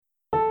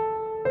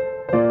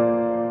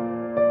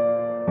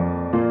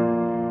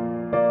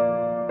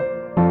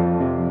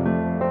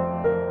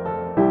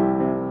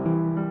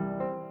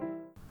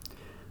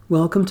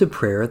Welcome to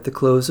prayer at the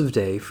close of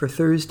day for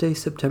Thursday,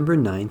 September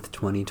 9th,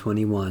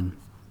 2021.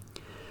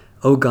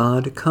 O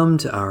God, come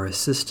to our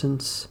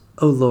assistance.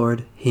 O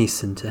Lord,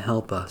 hasten to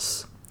help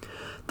us.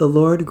 The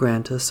Lord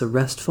grant us a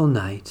restful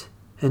night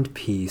and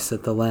peace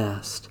at the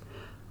last.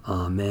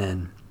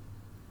 Amen.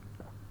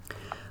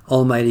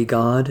 Almighty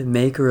God,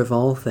 maker of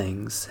all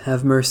things,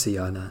 have mercy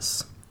on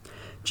us.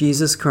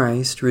 Jesus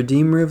Christ,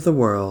 Redeemer of the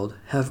world,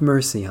 have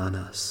mercy on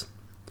us.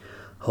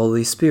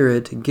 Holy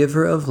Spirit,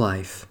 giver of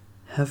life,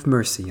 have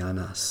mercy on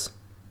us.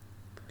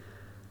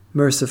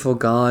 Merciful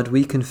God,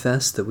 we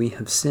confess that we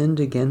have sinned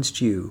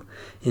against you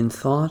in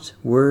thought,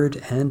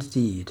 word, and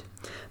deed,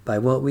 by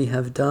what we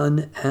have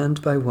done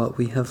and by what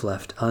we have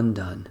left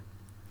undone.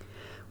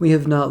 We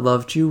have not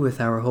loved you with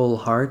our whole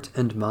heart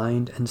and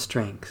mind and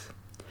strength.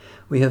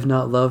 We have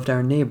not loved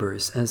our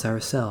neighbors as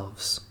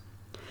ourselves.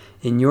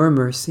 In your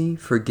mercy,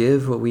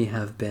 forgive what we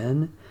have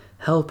been,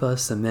 help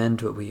us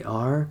amend what we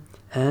are,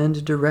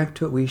 and direct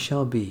what we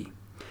shall be,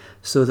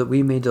 so that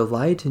we may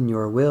delight in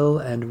your will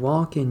and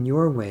walk in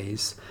your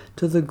ways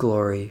to the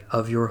glory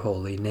of your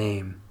holy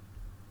name.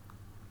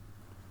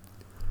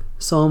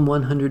 Psalm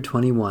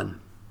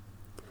 121.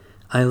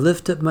 I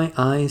lift up my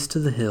eyes to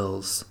the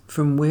hills.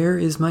 From where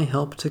is my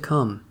help to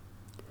come?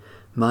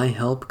 My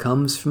help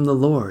comes from the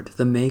Lord,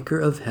 the maker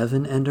of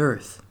heaven and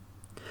earth.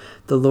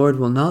 The Lord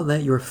will not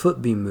let your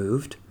foot be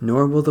moved,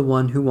 nor will the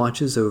one who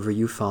watches over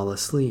you fall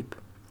asleep.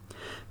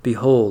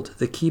 Behold,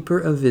 the keeper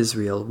of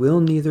Israel will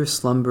neither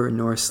slumber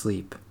nor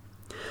sleep.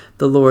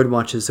 The Lord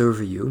watches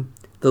over you.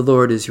 The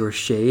Lord is your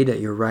shade at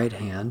your right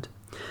hand.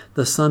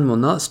 The sun will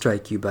not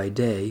strike you by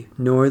day,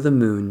 nor the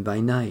moon by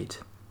night.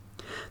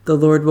 The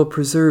Lord will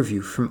preserve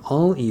you from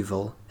all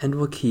evil and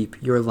will keep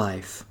your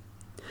life.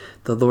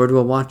 The Lord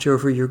will watch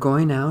over your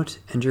going out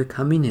and your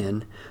coming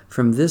in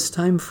from this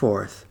time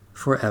forth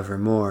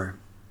forevermore.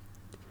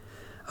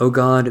 O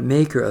God,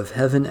 maker of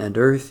heaven and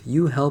earth,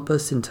 you help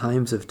us in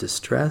times of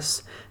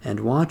distress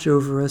and watch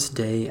over us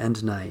day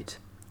and night.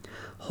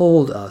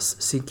 Hold us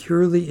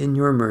securely in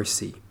your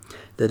mercy,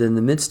 that in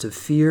the midst of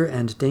fear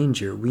and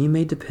danger we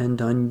may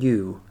depend on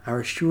you,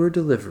 our sure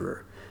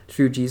deliverer,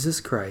 through Jesus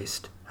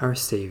Christ, our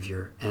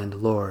Savior and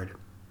Lord.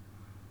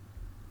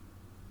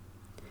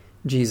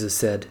 Jesus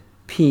said,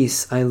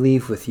 Peace I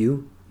leave with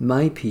you,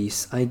 my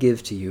peace I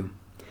give to you.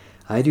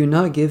 I do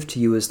not give to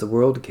you as the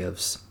world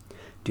gives.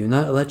 Do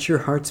not let your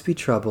hearts be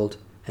troubled,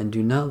 and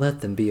do not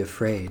let them be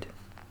afraid.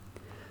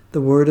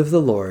 The word of the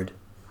Lord.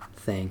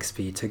 Thanks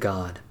be to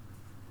God.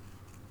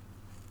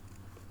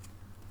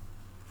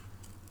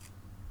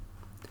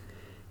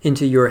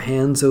 Into your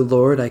hands, O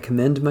Lord, I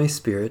commend my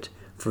spirit,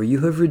 for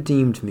you have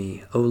redeemed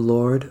me, O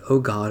Lord, O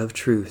God of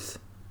truth.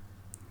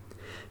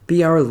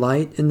 Be our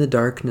light in the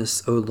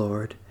darkness, O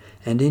Lord,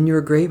 and in your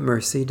great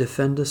mercy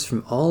defend us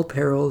from all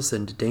perils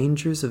and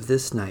dangers of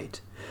this night,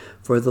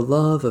 for the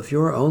love of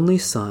your only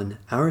Son,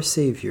 our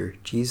Savior,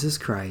 Jesus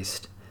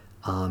Christ.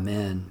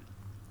 Amen.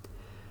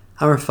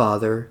 Our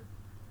Father,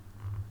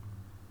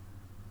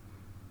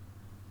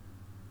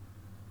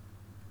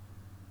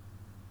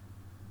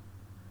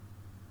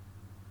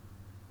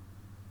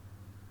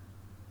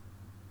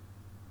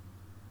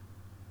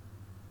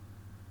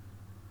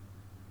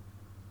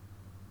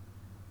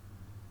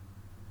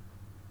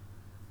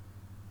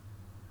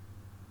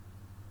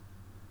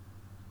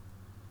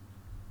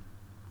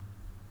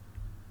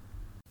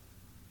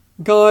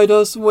 guide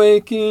us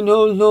waking,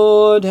 O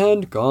Lord,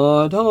 and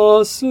guard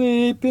us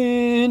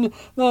sleeping,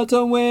 that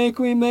awake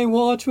we may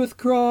watch with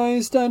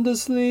Christ, and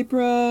asleep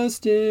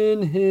rest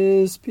in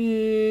his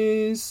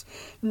peace.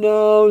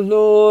 Now,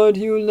 Lord,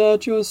 you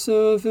let your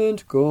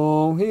servant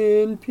go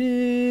in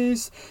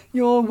peace.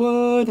 Your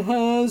word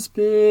has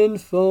been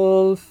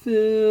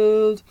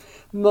fulfilled.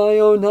 My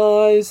own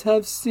eyes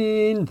have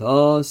seen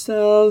the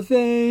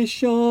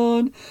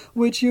salvation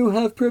which you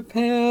have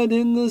prepared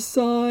in the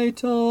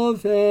sight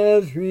of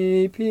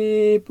every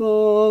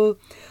people,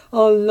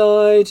 a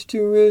light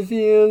to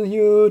reveal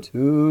you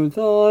to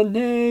the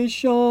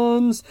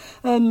nations,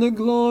 and the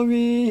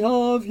glory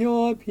of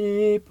your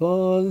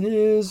people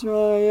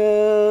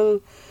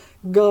Israel.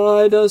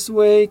 Guide us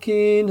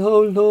waking, O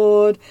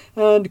Lord,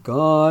 and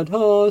guard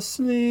us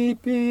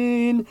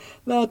sleeping,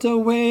 that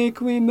awake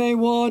we may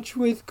watch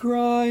with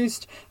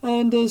Christ,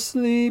 and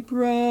asleep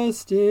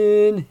rest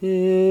in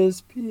his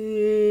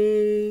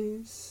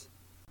peace.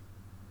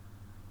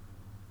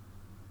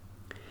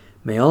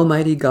 May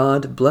Almighty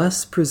God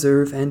bless,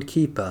 preserve, and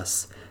keep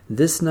us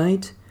this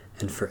night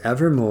and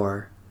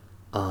forevermore.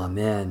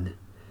 Amen.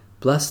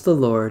 Bless the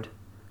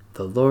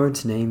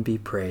Lord's name be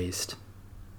praised.